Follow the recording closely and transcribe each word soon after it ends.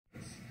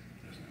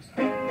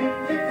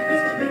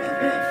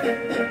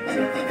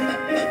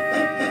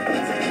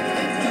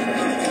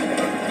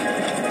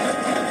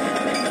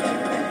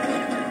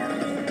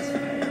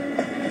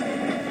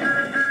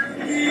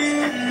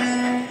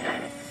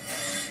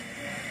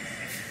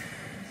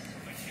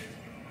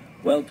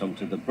Welcome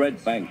to the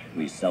bread bank.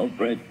 We sell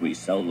bread, we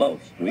sell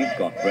loaves. We've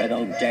got bread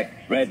on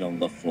deck, bread on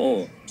the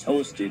floor.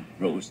 Toasted,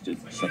 roasted,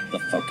 shut the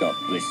fuck up,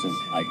 listen.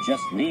 I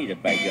just need a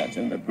baguette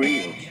and a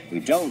brioche. We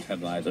don't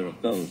have either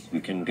of those. You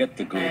can get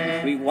the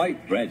gluten-free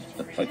white bread,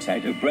 the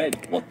potato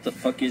bread. What the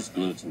fuck is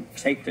gluten?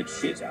 Take that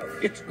shit out.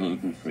 It's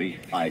gluten-free.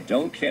 I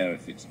don't care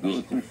if it's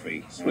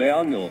gluten-free. Swear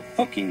on your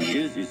fucking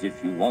ears as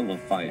if you wanna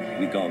fight.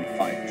 We gon'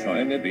 fight.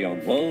 Try me be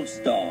on World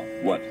Star.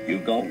 What, you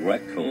gon'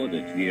 record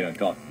it? Yeah,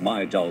 got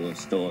my dollar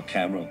store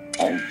camera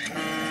on.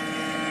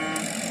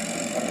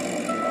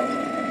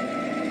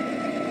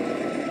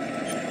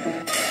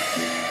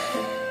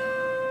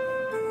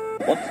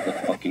 What's the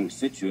fucking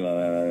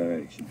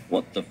situation?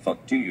 What the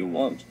fuck do you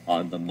want?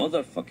 I'm the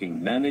motherfucking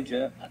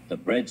manager at the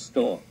bread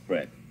store.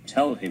 Bread.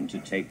 Tell him to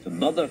take the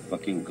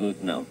motherfucking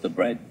gluten out the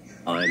bread.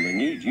 I'ma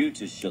need you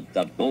to shut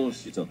that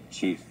bullshit up,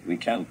 Chief. We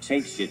can't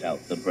take shit out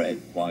the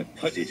bread. Why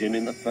put it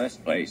in the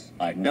first place?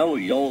 I know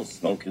y'all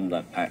smoking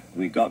that pack.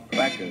 We got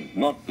cracker,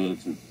 not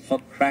gluten.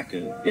 Fuck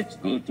cracker. It's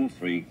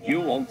gluten-free. You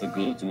want the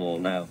gluten all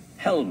now?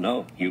 Hell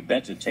no. You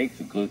better take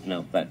the gluten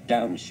out that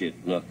damn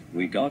shit. Look,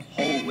 we got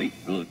whole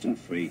wheat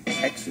gluten-free.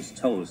 Texas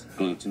toast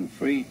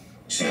gluten-free.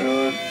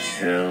 Chill.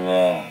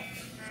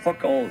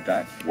 Fuck all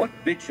that. What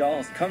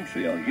bitch-ass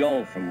country are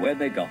y'all from where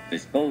they got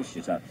this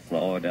bullshit at?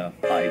 Florida.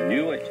 I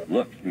knew it.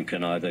 Look, you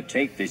can either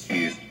take this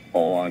use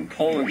or I'm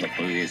calling the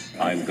police.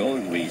 I'm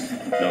going west.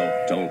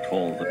 No, don't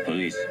call the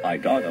police. I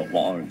got a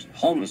warrant.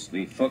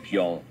 Honestly, fuck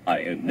y'all. I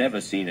ain't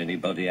never seen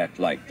anybody act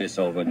like this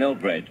over no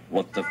bread.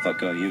 What the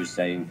fuck are you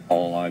saying?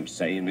 All I'm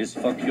saying is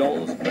fuck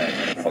y'all's bread.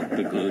 Fuck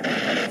the gluten.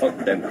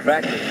 Fuck them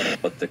crackers.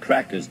 But the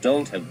crackers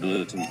don't have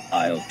gluten.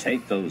 I'll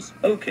take those.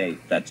 Okay,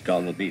 that's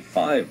gonna be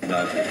 5.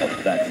 No,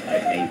 fuck that.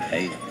 I ain't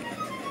paid.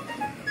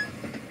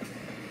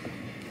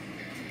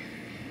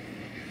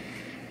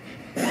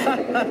 Ha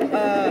ha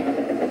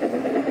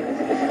ha!